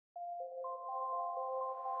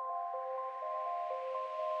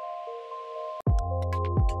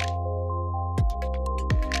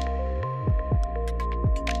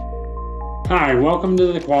Hi, welcome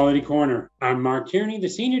to the Quality Corner. I'm Mark Kearney, the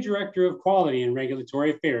Senior Director of Quality and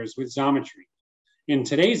Regulatory Affairs with Xometry. In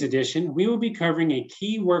today's edition, we will be covering a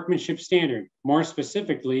key workmanship standard, more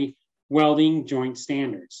specifically, welding joint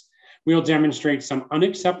standards. We'll demonstrate some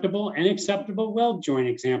unacceptable and acceptable weld joint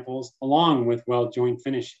examples along with weld joint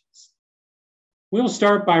finishes. We'll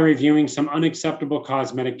start by reviewing some unacceptable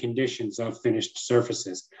cosmetic conditions of finished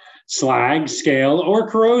surfaces. Slag, scale, or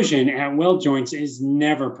corrosion at weld joints is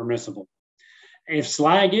never permissible. If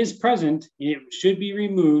slag is present, it should be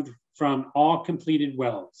removed from all completed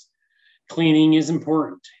welds. Cleaning is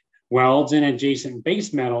important. Welds and adjacent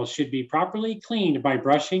base metal should be properly cleaned by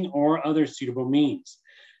brushing or other suitable means.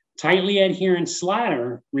 Tightly adherent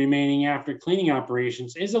slatter remaining after cleaning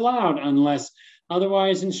operations is allowed unless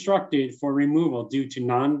otherwise instructed for removal due to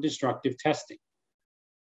non-destructive testing.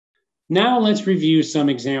 Now let's review some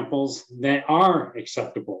examples that are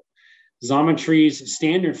acceptable. Xometry's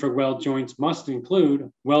standard for weld joints must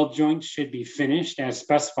include weld joints should be finished as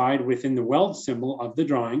specified within the weld symbol of the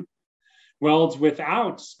drawing. Welds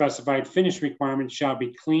without specified finish requirements shall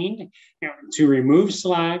be cleaned to remove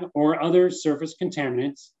slag or other surface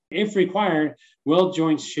contaminants. If required, weld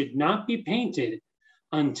joints should not be painted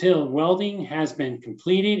until welding has been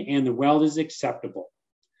completed and the weld is acceptable.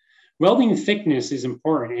 Welding thickness is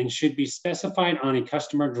important and should be specified on a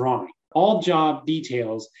customer drawing. All job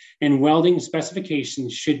details and welding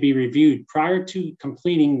specifications should be reviewed prior to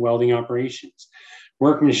completing welding operations.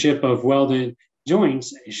 Workmanship of welded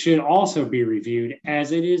joints should also be reviewed,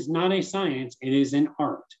 as it is not a science, it is an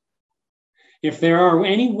art. If there are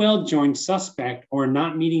any weld joints suspect or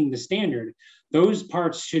not meeting the standard, those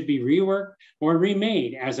parts should be reworked or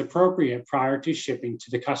remade as appropriate prior to shipping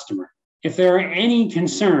to the customer. If there are any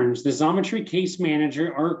concerns, the Xometry case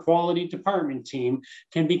manager or quality department team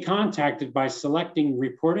can be contacted by selecting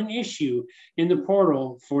Report an Issue in the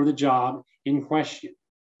portal for the job in question.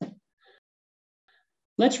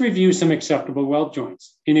 Let's review some acceptable weld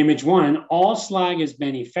joints. In image 1, all slag has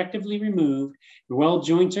been effectively removed. The weld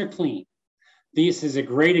joints are clean. This is a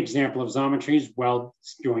great example of Xometry's weld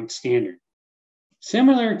joint standard.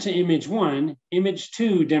 Similar to image 1, image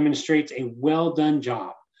 2 demonstrates a well-done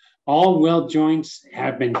job. All weld joints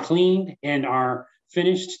have been cleaned and are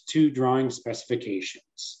finished to drawing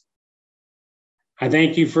specifications. I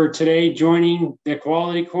thank you for today joining the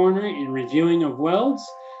Quality Corner in reviewing of welds.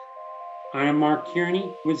 I am Mark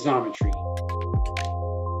Kearney with Xometry.